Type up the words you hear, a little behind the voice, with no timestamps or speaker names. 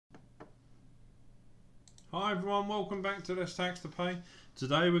Hi everyone, welcome back to Less Tax to Pay.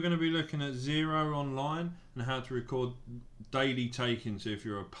 Today we're going to be looking at Xero online and how to record daily takings. If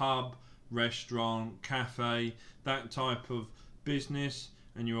you're a pub, restaurant, cafe, that type of business,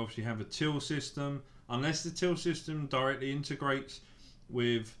 and you obviously have a till system, unless the till system directly integrates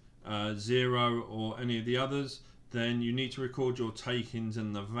with Xero or any of the others, then you need to record your takings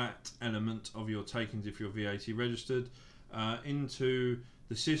and the VAT element of your takings if you're VAT registered into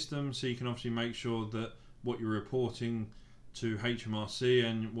the system, so you can obviously make sure that what you're reporting to HMRC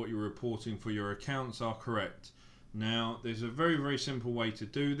and what you're reporting for your accounts are correct. Now, there's a very simple way to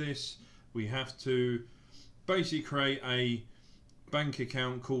do this. We have to basically create a bank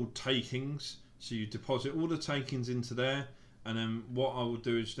account called takings. So you deposit all the takings into there, and then what I will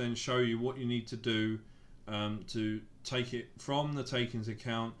do is then show you what you need to do to take it from the takings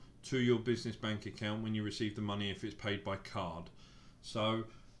account to your business bank account when you receive the money, if it's paid by card. So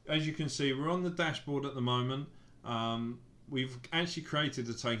as you can see, we're on the dashboard at the moment. We've actually created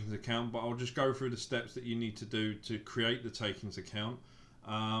the takings account, but I'll just go through the steps that you need to do to create the takings account.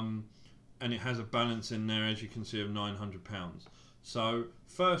 And it has a balance in there, as you can see, of £900. So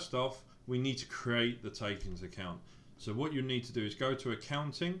first off, we need to create the takings account. So what you need to do is go to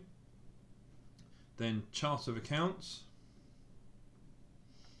accounting, then chart of accounts.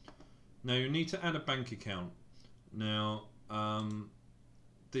 Now you need to add a bank account. Now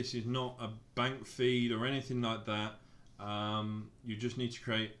this is not a bank feed or anything like that. You just need to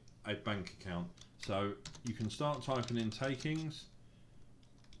create a bank account. So you can start typing in takings,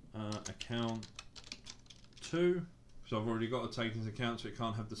 account 2, because I've already got a takings account, so it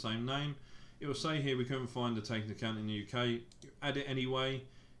can't have the same name. It will say here we couldn't find a takings account in the UK. You add it anyway.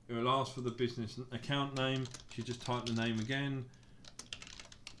 It will ask for the business account name. You just type the name again.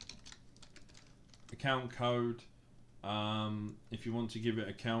 Account code. If you want to give it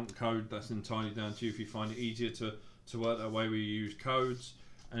account code, that's entirely down to you. If you find it easier to work that way, we use codes,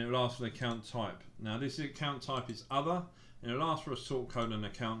 and it will ask for the account type. Now this account type is other, and it will ask for a sort code and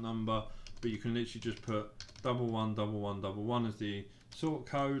account number, but you can literally just put 111111 as the sort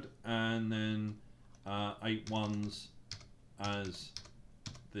code, and then 8 ones as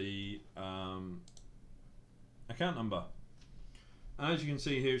the account number. And as you can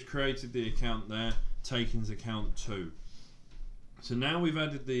see here, it's created the account there, takings account 2. So now we've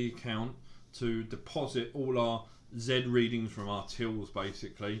added the account to deposit all our Z readings from our tills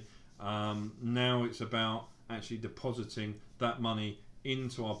basically. Now it's about actually depositing that money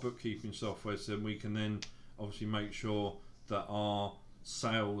into our bookkeeping software, so we can then obviously make sure that our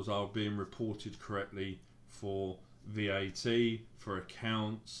sales are being reported correctly for VAT, for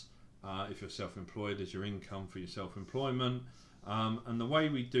accounts, if you're self-employed, as your income for your self-employment. And the way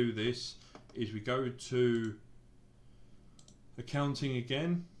we do this is we go to accounting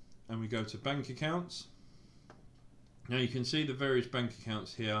again, and we go to bank accounts. Now you can see the various bank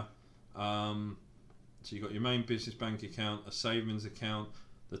accounts here. So you've got your main business bank account, a savings account,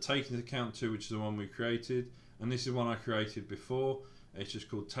 the takings account 2, which is the one we created, and this is one I created before. It's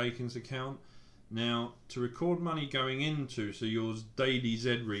just called takings account. Now to record money going into, so your daily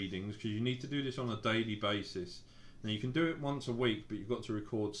Z readings, because you need to do this on a daily basis. Now you can do it once a week, but you've got to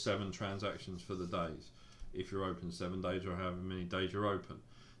record 7 transactions for the days, if you're open 7 days or however many days you're open.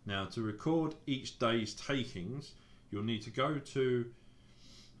 Now to record each day's takings, you'll need to go to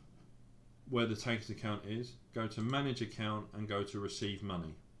where the takings account is, go to manage account, and go to receive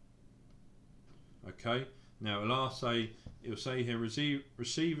money. Okay, now it'll say here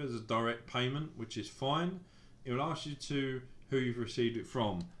receive as a direct payment, which is fine. It will ask you to who you've received it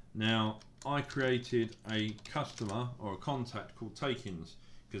from. Now I created a customer or a contact called takings,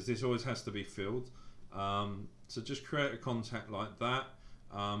 because this always has to be filled. So just create a contact like that,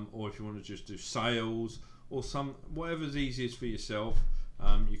 or if you want to just do sales or whatever's easiest for yourself.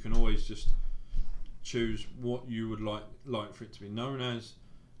 You can always just choose what you would like for it to be known as.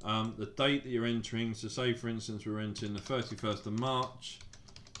 The date that you're entering, so say for instance we're entering the 31st of March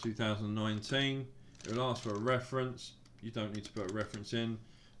 2019. It will ask for a reference. You don't need to put a reference in,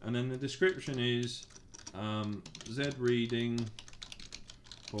 and then the description is Z reading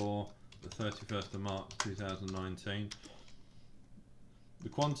for the 31st of March 2019. The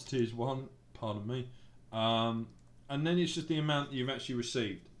quantity is 1, pardon me, and then it's just the amount that you've actually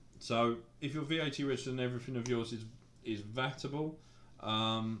received. So if you're VAT registered and everything of yours is VATable,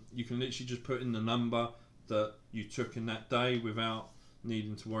 you can literally just put in the number that you took in that day without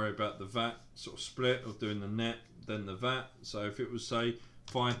needing to worry about the VAT sort of split of doing the net then the VAT. So if it was say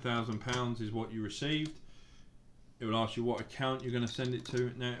 £5,000 is what you received, it will ask you what account you're going to send it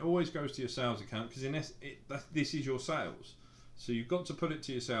to. Now it always goes to your sales account, because this is your sales, so you've got to put it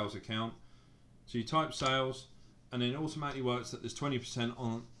to your sales account. So you type sales, and then it automatically works that there's 20%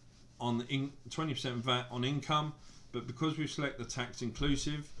 on the 20% VAT on income, but because we select the tax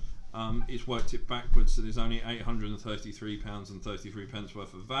inclusive, it's worked it backwards, so there's only £833.33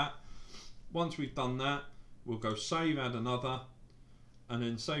 worth of VAT. Once we've done that, we'll go save, add another, and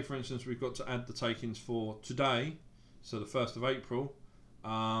then say for instance we've got to add the takings for today, so the 1st of April.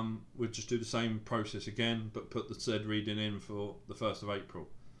 We'll just do the same process again, but put the said reading in for the 1st of April.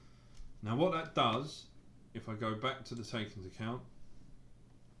 Now what that does, if I go back to the takings account,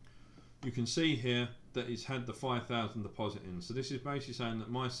 you can see here that it's had the 5,000 deposit in. So this is basically saying that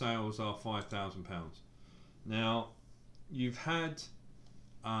my sales are £5,000. Now you've had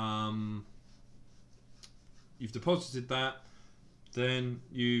you've deposited that, then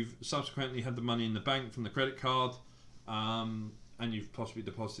you've subsequently had the money in the bank from the credit card, and you've possibly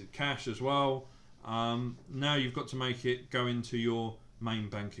deposited cash as well. Now you've got to make it go into your main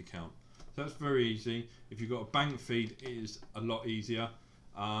bank account. So that's very easy. If you've got a bank feed, it is a lot easier.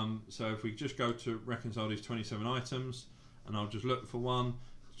 So if we just go to reconcile these 27 items, and I'll just look for one.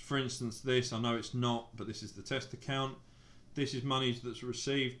 For instance, this, I know it's not, but this is the test account. This is money that's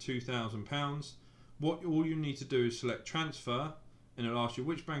received, £2,000. All you need to do is select transfer, and it'll ask you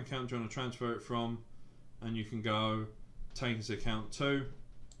which bank account do you want to transfer it from, and you can go takings account 2.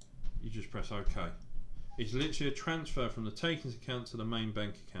 You just press OK. It's literally a transfer from the takings account to the main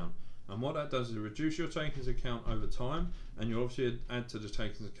bank account. And what that does is reduce your takings account over time, and you obviously add to the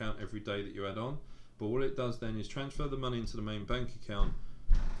takings account every day that you add on. But what it does then is transfer the money into the main bank account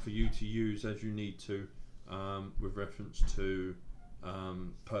for you to use as you need to, with reference to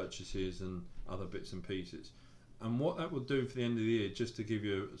purchases and other bits and pieces. And what that will do for the end of the year, just to give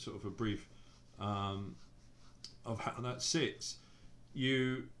you a sort of a brief of how that sits,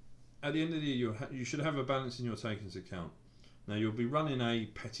 at the end of the year you should have a balance in your takings account. Now you'll be running a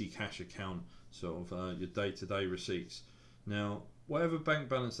petty cash account, sort of your day-to-day receipts. Now whatever bank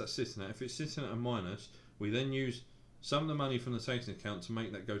balance that's sitting at, if it's sitting at a minus, we then use some of the money from the takings account to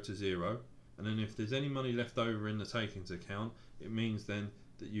make that go to zero, and then if there's any money left over in the takings account, it means then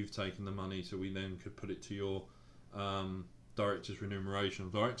that you've taken the money, so we then could put it to your director's remuneration or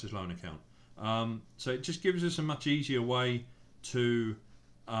director's loan account. So it just gives us a much easier way to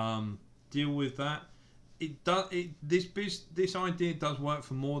deal with that. This idea does work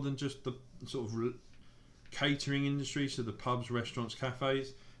for more than just the sort of catering industry, so the pubs, restaurants,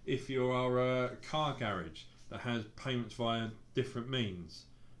 cafes. If you are a car garage that has payments via different means,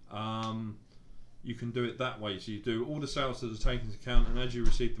 you can do it that way. So you do all the sales to the takings account, and as you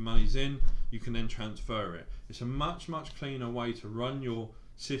receive the monies in, you can then transfer it. It's a much cleaner way to run your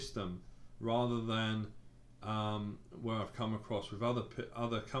system, rather than where I've come across with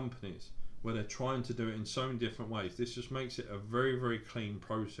other companies where they're trying to do it in so many different ways. This just makes it a very clean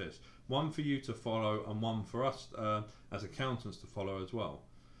process, one for you to follow and one for us as accountants to follow as well.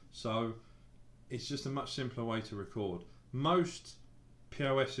 So it's just a much simpler way to record. Most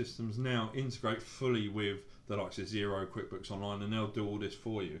POS systems now integrate fully with the likes of Xero, QuickBooks Online, and they'll do all this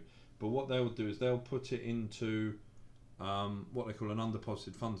for you. But what they'll do is they'll put it into what they call an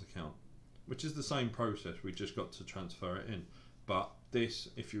undeposited funds account, which is the same process. We just got to transfer it in. But this,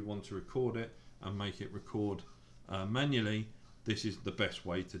 if you want to record it and make it record manually, this is the best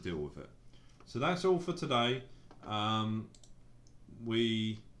way to deal with it. So that's all for today.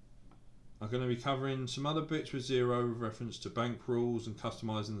 We are going to be covering some other bits with Xero with reference to bank rules and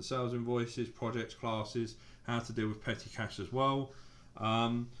customizing the sales invoices, projects, classes, how to deal with petty cash as well.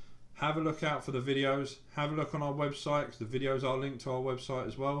 Have a look out for the videos. Have a look on our website, because the videos are linked to our website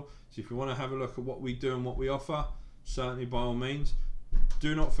as well. So if you want to have a look at what we do and what we offer, certainly by all means.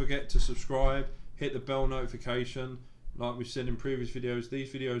 Do not forget to subscribe, hit the bell notification. Like we said in previous videos,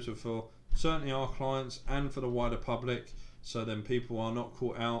 these videos are for certainly our clients and for the wider public, so then people are not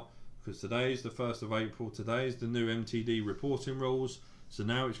caught out, because today is the 1st of April, today is the new MTD reporting rules, so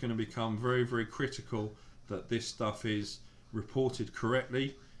now it's going to become very critical that this stuff is reported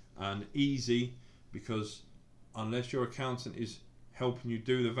correctly and easy, because unless your accountant is helping you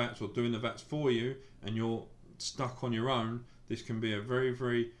do the VATs or doing the VATs for you and you're stuck on your own, this can be a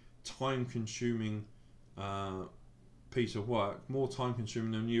very time consuming piece of work, more time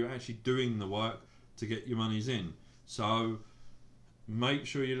consuming than you actually doing the work to get your monies in. So make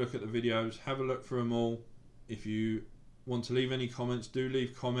sure you look at the videos, have a look through them all. If you want to leave any comments, do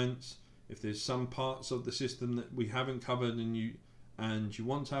leave comments. If there's some parts of the system that we haven't covered and you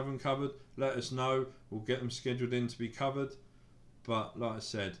want to have them covered, let us know. We'll get them scheduled in to be covered. But like I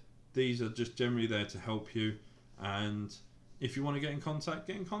said, these are just generally there to help you, and if you want to get in contact,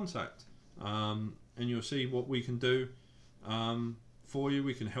 and you'll see what we can do for you.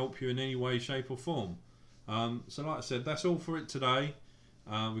 We can help you in any way, shape or form. So like I said, that's all for it today.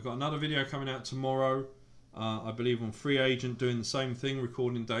 We've got another video coming out tomorrow, I believe on Free Agent, doing the same thing,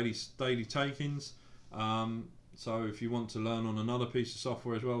 recording daily takings. So if you want to learn on another piece of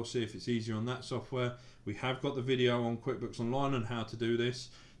software as well, see if it's easier on that software, we have got the video on QuickBooks Online on how to do this.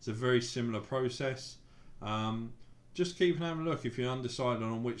 It's a very similar process. Just keep having a look if you're undecided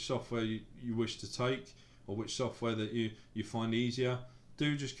on which software you wish to take, or which software that you find easier.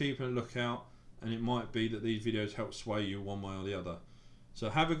 Do just keep a lookout, and it might be that these videos help sway you one way or the other. So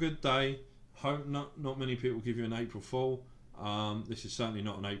have a good day. Hope not many people give you an April Fool. This is certainly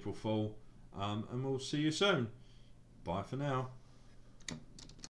not an April Fool. And we'll see you soon. Bye for now.